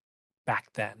out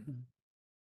back then?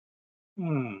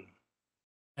 Hmm.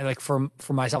 And like for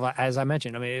myself, as I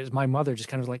mentioned, I mean, it was my mother just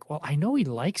kind of like, well, I know he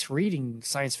likes reading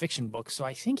science fiction books, so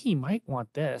I think he might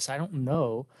want this. I don't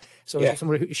know. So Yeah.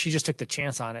 somebody she just took the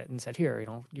chance on it and said, here,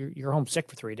 you're homesick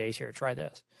for 3 days. Here, try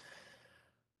this.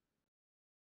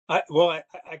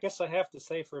 I guess I have to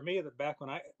say for me that back when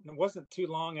it wasn't too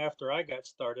long after I got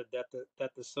started that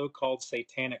the so-called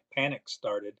satanic panic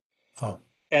started, Oh,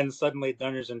 and suddenly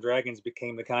Dungeons and Dragons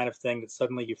became the kind of thing that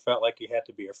suddenly you felt like you had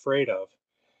to be afraid of.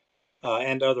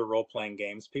 And other role-playing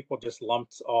games, people just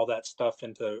lumped all that stuff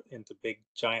into big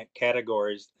giant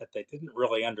categories that they didn't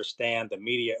really understand. The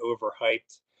media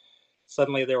overhyped.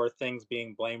 Suddenly there were things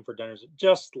being blamed for Dungeons,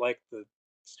 just like the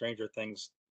Stranger Things.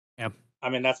 yeah. I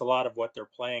mean, that's a lot of what they're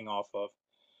playing off of.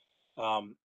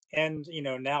 Um, and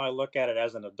now I look at it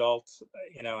as an adult,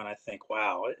 and I think,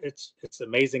 wow, it's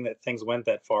amazing that things went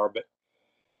that far, but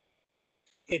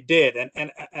it did.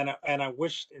 And I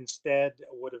wished instead it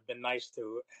would have been nice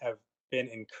to have been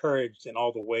encouraged in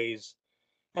all the ways.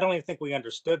 I don't even think we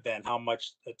understood then how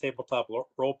much the tabletop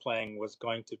role playing was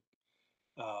going to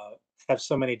uh, have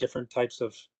so many different types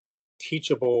of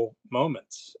teachable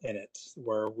moments in it,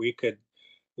 where we could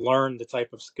learn the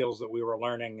type of skills that we were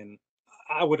learning. And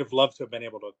I would have loved to have been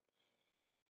able to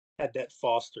had that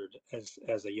fostered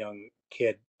as a young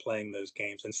kid playing those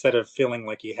games, instead of feeling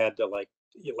like you had to like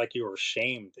you were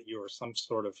ashamed that you were some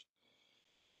sort of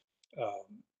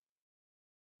um,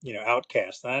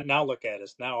 outcast. And I now look at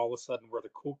us now, all of a sudden we're the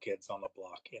cool kids on the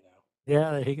block.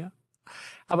 Yeah, there you go.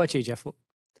 How about you, Jeff?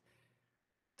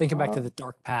 Thinking back to Uh, the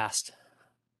dark past.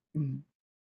 mm,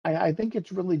 I think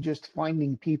it's really just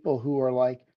finding people who are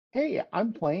like, hey,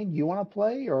 I'm playing. You want to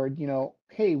play? Or,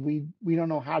 hey, we don't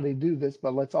know how to do this,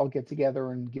 but let's all get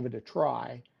together and give it a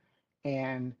try.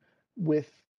 And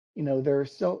with,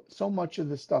 there's so much of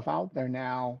the stuff out there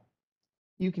now,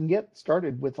 you can get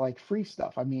started with like free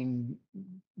stuff. I mean,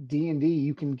 D&D,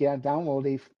 you can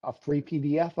download a free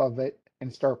PDF of it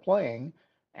and start playing,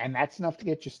 and that's enough to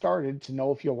get you started to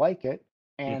know if you'll like it.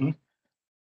 Hmm. And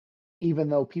even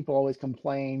though people always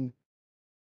complain,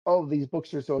 oh, these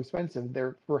books are so expensive,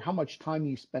 they're for how much time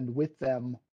you spend with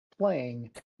them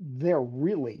playing, they're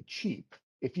really cheap.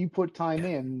 If you put time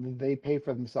Yeah, in, they pay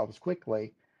for themselves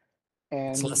quickly.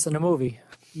 it's And less than a movie.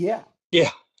 yeah,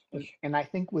 Yeah. and I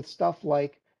think with stuff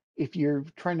like if you're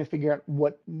trying to figure out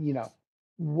what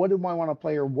do I want to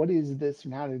play or what is this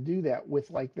and how to do that with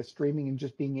like the streaming and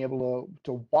just being able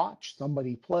to watch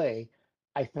somebody play,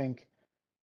 I think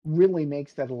really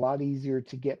makes that a lot easier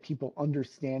to get people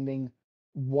understanding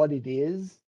what it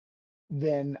is.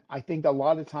 Then I think a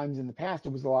lot of times in the past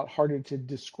it was a lot harder to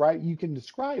describe. You can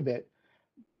describe it,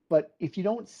 but if you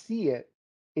don't see it,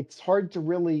 it's hard to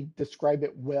really describe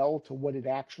it well to what it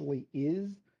actually is.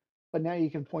 But now you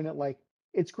can point it like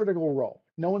it's Critical Role.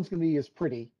 No one's going to be as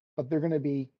pretty, but they're going to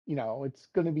be, it's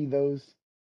going to be those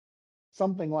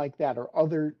something like that or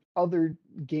other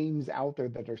games out there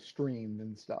that are streamed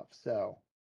and stuff. So,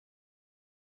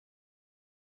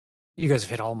 You guys have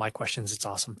hit all my questions. It's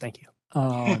awesome. Thank you.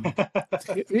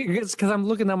 It's because I'm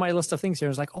looking at my list of things here.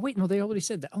 It's like, oh wait, no, they already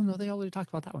said that. Oh no, they already talked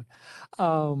about that one.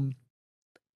 Um,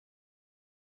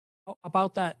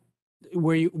 about that,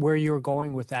 where you're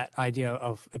going with that idea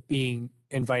of it being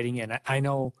inviting in. I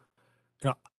know,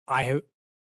 I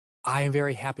I am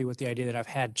very happy with the idea that I've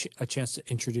had a chance to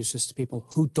introduce this to people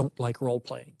who don't like role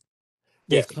playing.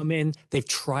 They've Yes. come in, they've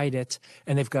tried it,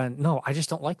 and they've gone, no, I just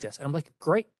don't like this. And I'm like,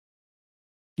 great,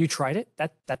 you tried it.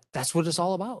 That's what it's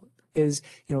all about. is,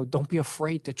 don't be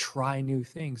afraid to try new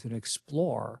things and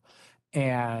explore.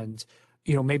 And,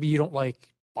 maybe you don't like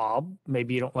Bob,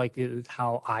 maybe you don't like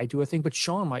how I do a thing, but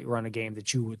Sean might run a game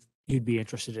that you'd be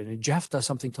interested in. And Jeff does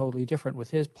something totally different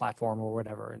with his platform or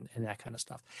whatever, and that kind of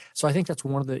stuff. So I think that's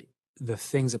one of the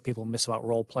things that people miss about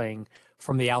role playing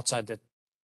from the outside, that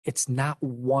it's not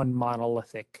one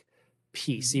monolithic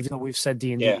piece. Even though we've said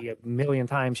D&D Yeah. a million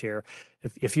times here,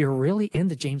 if you're really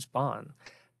into James Bond,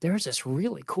 there's this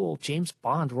really cool James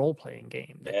Bond role-playing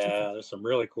game that you can, There's some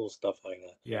really cool stuff like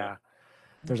that. yeah,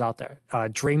 there's out there.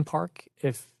 Dream Park,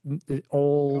 if the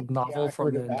old Yeah, novel I've from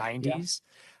heard the of that. Yeah.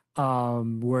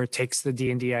 90s, where it takes the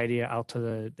D&D idea out to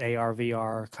the AR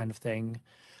VR kind of thing,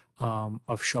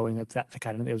 of showing that the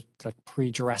kind of, it was like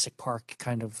pre-Jurassic Park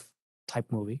kind of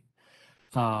type movie.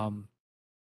 Um,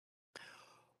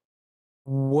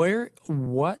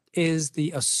 what is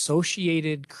the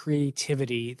associated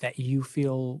creativity that you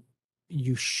feel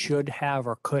you should have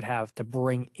or could have to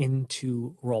bring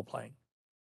into role playing?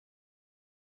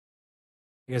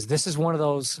 Because this is one of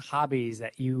those hobbies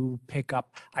that you pick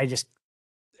up.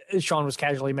 Sean was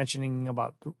casually mentioning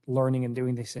about learning and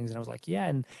doing these things, and I was like, yeah,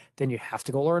 and then you have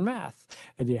to go learn math,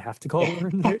 and you have to go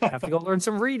learn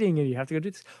some reading, and you have to go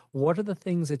do this. What are the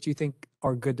things that you think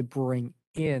are good to bring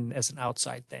in as an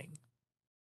outside thing?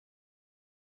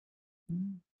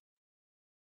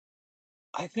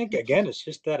 I think again, it's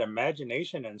just that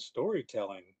imagination and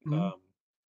storytelling. Mhm.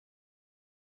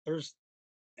 There's,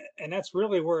 and that's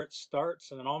really where it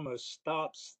starts and it almost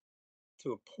stops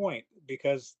to a point,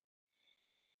 because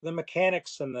the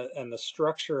mechanics and the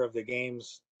structure of the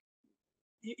games,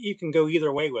 you can go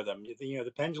either way with them.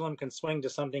 The pendulum can swing to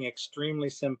something extremely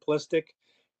simplistic.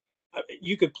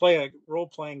 You could play a role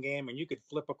playing game and you could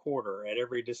flip a quarter at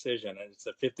every decision, and it's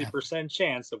a 50%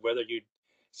 chance of whether you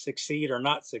succeed or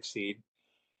not succeed.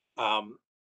 Um,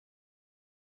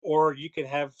 or you could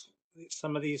have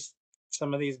some of these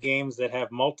some of these games that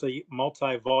have multi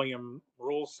volume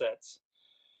rule sets.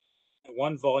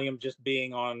 One volume just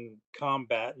being on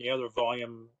combat, and the other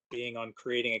volume being on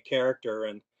creating a character,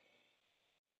 and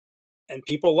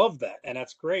people love that, and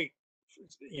that's great.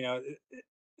 You know,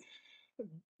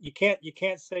 you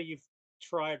can't say you've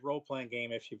tried role playing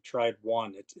game if you've tried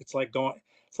one. It's like going.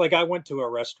 It's like I went to a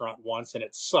restaurant once and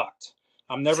it sucked.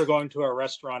 I'm never going to a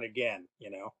restaurant again.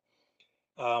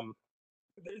 Um,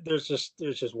 there's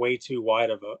just way too wide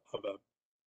of a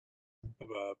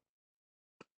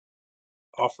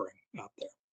offering out there.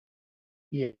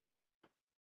 Yeah.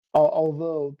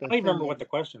 Although I the don't even remember thing what is, the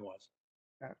question was.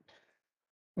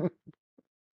 uh,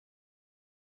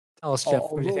 Tell us, Jeff,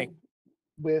 what do you think?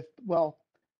 although well,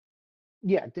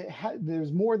 yeah,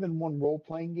 there's more than one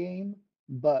role-playing game,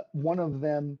 but one of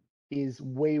them is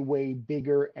way, way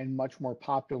bigger and much more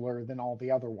popular than all the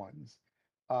other ones.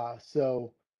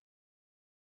 So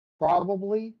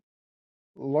probably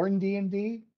learn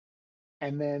D&D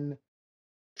and then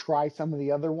try some of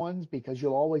the other ones, because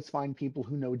you'll always find people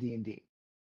who know D&D.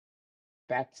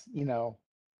 That's,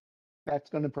 that's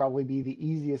going to probably be the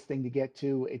easiest thing to get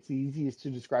to. It's the easiest to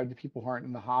describe to people who aren't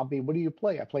in the hobby. What do you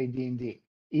play? I play D&D.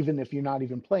 Even if you're not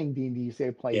even playing D&D, you say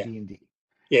I play Yeah, D&D.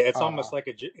 yeah. It's Uh, almost like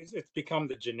it's become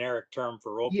the generic term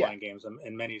for role yeah, playing games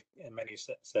in many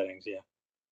settings. Yeah.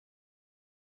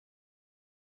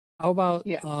 How about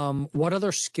yeah. what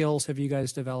other skills have you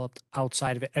guys developed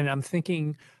outside of it? And I'm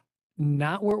thinking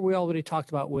not what we already talked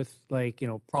about with, like,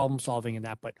 problem solving and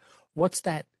that, but what's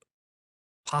that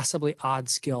possibly odd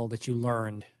skill that you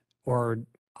learned, or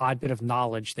odd bit of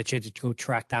knowledge that you had to go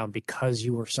track down because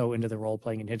you were so into the role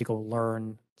playing and had to go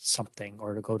learn something,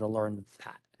 or to go to learn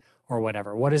that or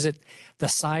whatever? What is it, the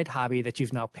side hobby that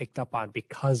you've now picked up on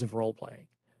because of role playing?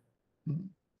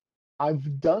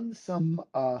 I've done some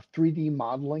 3D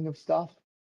modeling of stuff,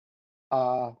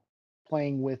 uh,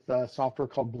 playing with software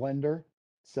called Blender.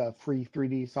 It's a free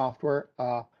 3D software,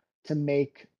 to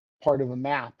make part of a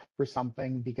map for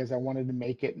something, because I wanted to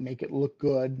make it look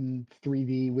good in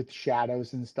 3D with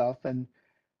shadows and stuff. And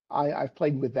I've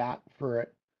played with that for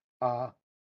it. Uh,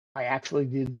 I actually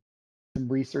did some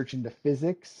research into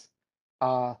physics,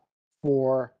 uh,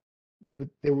 for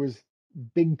there was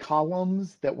big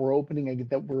columns that were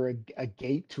that were a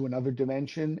gate to another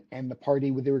dimension, and the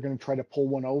party, they were going to try to pull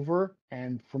one over.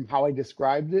 And from how I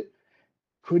described it,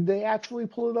 could they actually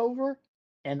pull it over?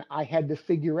 And I had to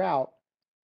figure out,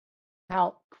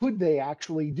 how could they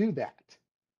actually do that?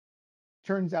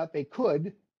 Turns out they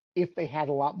could, if they had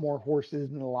a lot more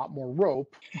horses and a lot more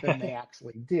rope than they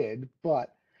actually did,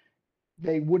 but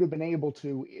they would have been able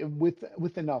to,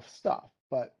 with enough stuff.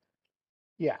 But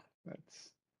yeah,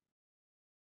 that's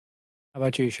How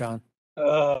about you, Sean?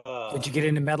 Uh, Did you get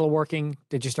into metalworking?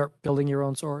 Did you start building your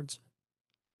own swords?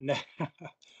 no,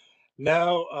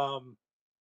 no,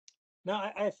 no.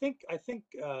 I think.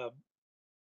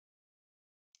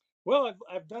 Well,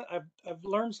 I've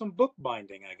learned some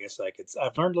bookbinding. I guess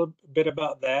I've learned a little bit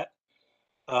about that.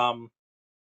 Um,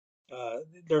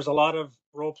 there's a lot of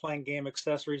role playing game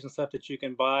accessories and stuff that you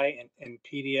can buy in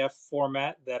PDF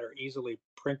format that are easily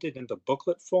printed into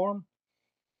booklet form.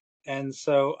 And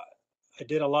so I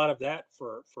did a lot of that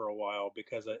for a while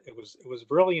because it was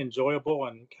really enjoyable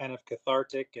and kind of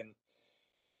cathartic. And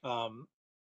um,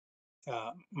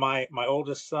 my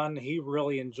oldest son, he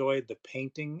really enjoyed the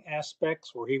painting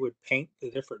aspects where he would paint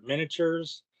the different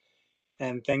miniatures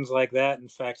and things like that. In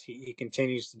fact, he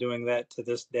continues to doing that to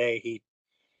this day.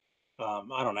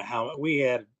 I don't know how we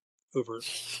had over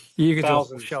You could do a whole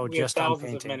thousands. show We had just on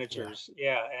thousands of painting. Yeah. miniatures.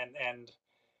 Yeah, and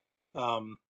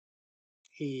um,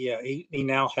 he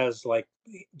now has like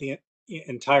the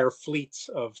entire fleets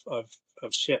of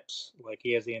ships. Like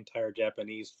he has the entire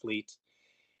Japanese fleet,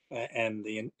 and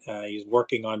he's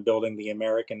working on building the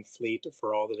American fleet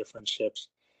for all the different ships,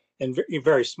 and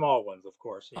very small ones, of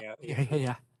course. Yeah, Yeah, yeah,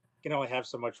 yeah. can only have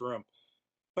so much room.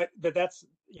 But that's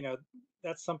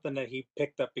that's something that he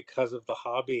picked up because of the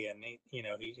hobby, and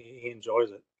he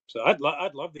enjoys it. So I'd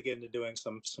love to get into doing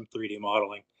some 3D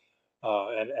modeling,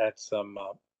 and at some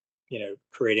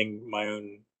creating my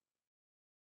own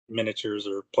miniatures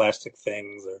or plastic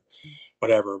things or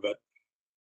whatever. But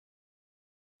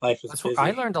life is That's what I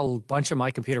busy. learned a bunch of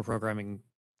my computer programming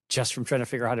just from trying to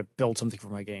figure out how to build something for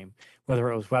my game, whether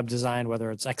it was web design,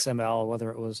 whether it's XML, whether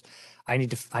it was I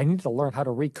need to learn how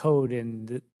to recode in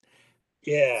the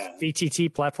Yeah.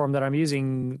 VTT platform that I'm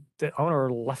using. The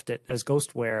owner left it as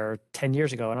ghostware 10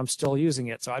 years ago and I'm still using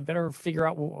it. So I better figure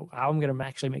out how I'm going to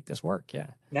actually make this work. Yeah.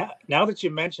 Now that you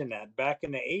mention that, back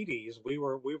in the '80s, we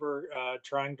were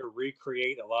trying to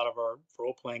recreate a lot of our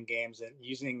role playing games and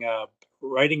using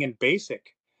writing in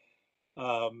BASIC,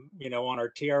 on our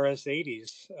TRS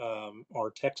 80s,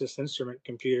 or Texas Instrument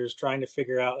computers, trying to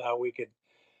figure out how we could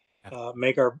Yeah.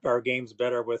 make our games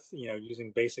better with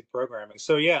using basic programming.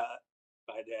 So yeah,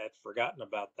 I had forgotten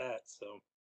about that. So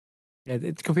Yeah,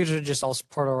 computers are just all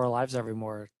part of our lives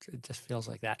evermore. It just feels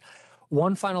like that.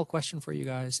 One final question for you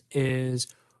guys is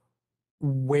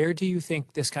where do you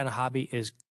think this kind of hobby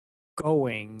is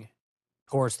going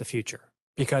towards the future?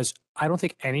 Because I don't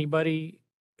think anybody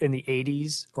in the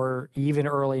 80s or even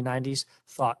early 90s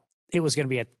thought it was going to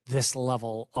be at this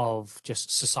level of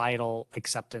just societal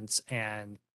acceptance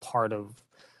and part of,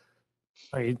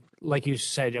 I mean, like you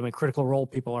said, I mean, Critical Role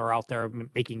people are out there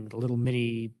making little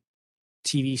mini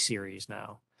TV series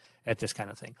now at this kind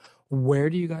of thing. Where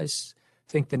do you guys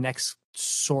think the next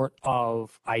sort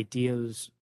of ideas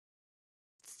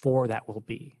for that will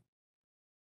be?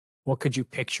 What could you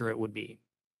picture it would be?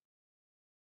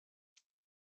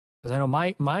 Because I know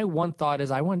my one thought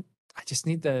is I just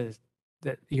need the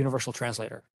universal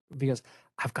translator because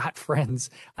I've got friends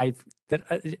I'd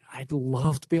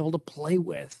love to be able to play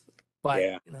with, but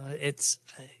yeah,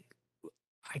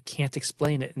 I can't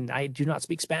explain it, and I do not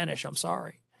speak Spanish. I'm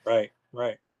sorry. right,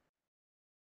 right.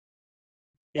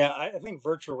 Yeah, I think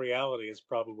virtual reality is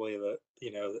probably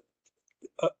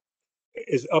uh,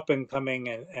 is up and coming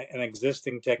and an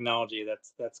existing technology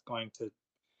that's going to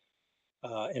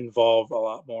involve a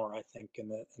lot more. I think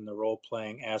in the role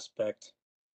playing aspect.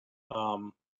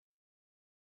 Um,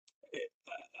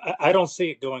 I don't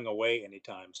see it going away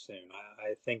anytime soon.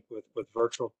 I think with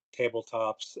virtual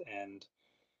tabletops and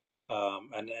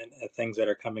things that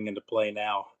are coming into play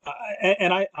now,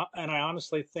 and I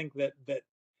honestly think that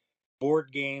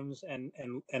board games and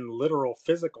literal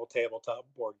physical tabletop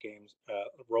board games,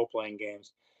 role playing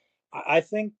games, I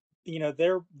think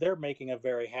they're making a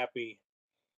very happy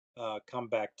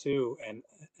comeback too,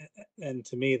 and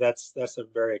to me that's a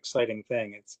very exciting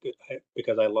thing. It's good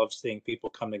because I love seeing people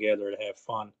come together to have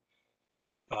fun.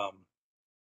 Um,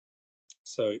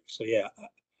 so yeah,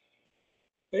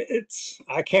 it's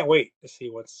I can't wait to see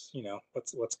what's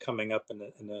coming up in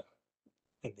the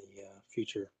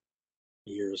future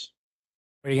years.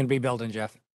 What are you going to be building,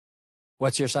 Jeff?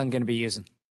 What's your son going to be using?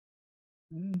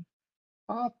 Mm,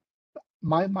 Uh,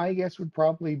 my guess would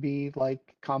probably be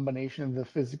like combination of the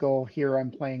physical, here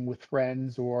I'm playing with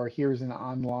friends, or here's an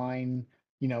online,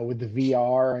 with the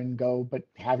VR and go, but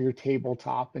have your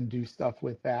tabletop and do stuff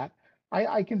with that.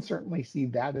 I can certainly see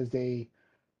that as a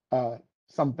uh,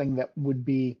 something that would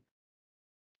be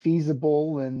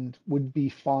feasible and would be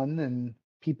fun and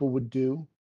people would do.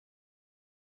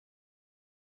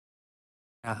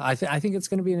 Yeah, I think it's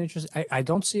going to be an interesting. I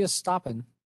don't see us stopping.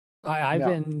 I've No.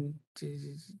 been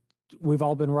we've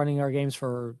all been running our games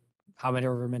for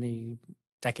many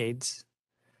decades.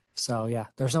 So yeah,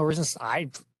 there's no reason.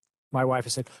 My wife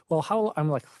has said, well, I'm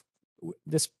like,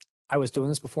 this, I was doing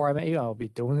this before I met you. I'll be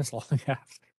doing this long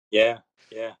after. Yeah.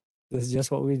 Yeah. This is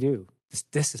just what we do.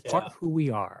 This is part Yeah. of who we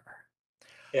are.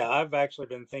 Yeah. I've actually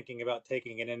been thinking about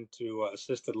taking it into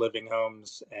assisted living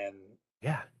homes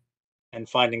Yeah. and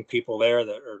finding people there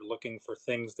that are looking for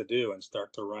things to do and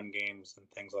start to run games and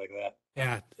things like that.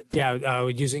 Yeah. Yeah.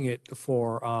 Using it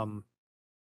for,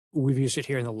 we've used it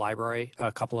here in the library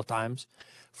a couple of times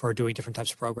for doing different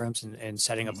types of programs and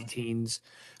setting up the teens,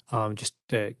 just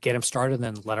to get them started and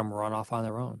then let them run off on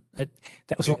their own. That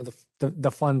was one of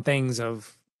the fun things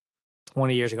of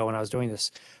 20 years ago when I was doing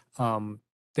this.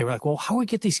 They were like, well, how do we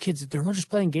get these kids? They're all just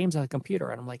playing games on a computer.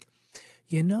 And I'm like,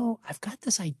 I've got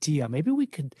this idea. Maybe we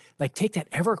could like take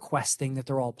that EverQuest thing that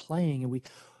they're all playing, and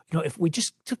if we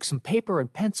just took some paper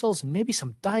and pencils and maybe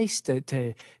some dice to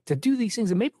do these things,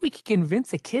 and maybe we could convince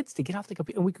the kids to get off the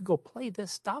computer and we could go play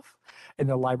this stuff. And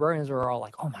the librarians were all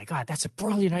like, "Oh my God, that's a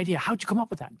brilliant idea! How'd you come up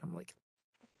with that?" And I'm like,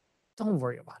 "Don't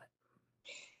worry about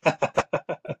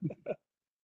it."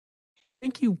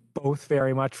 Thank you both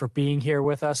very much for being here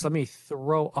with us. Let me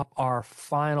throw up our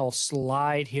final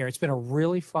slide here. It's been a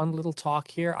really fun little talk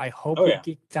here. I hope Oh, we yeah.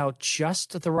 geeked out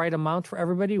just the right amount for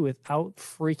everybody without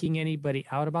freaking anybody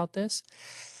out about this.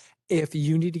 If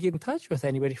you need to get in touch with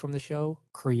anybody from the show,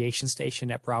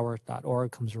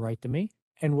 creationstation@broward.org comes right to me.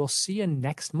 And we'll see you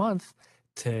next month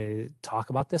to talk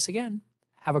about this again.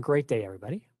 Have a great day,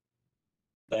 everybody.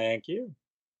 Thank you.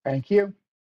 Thank you.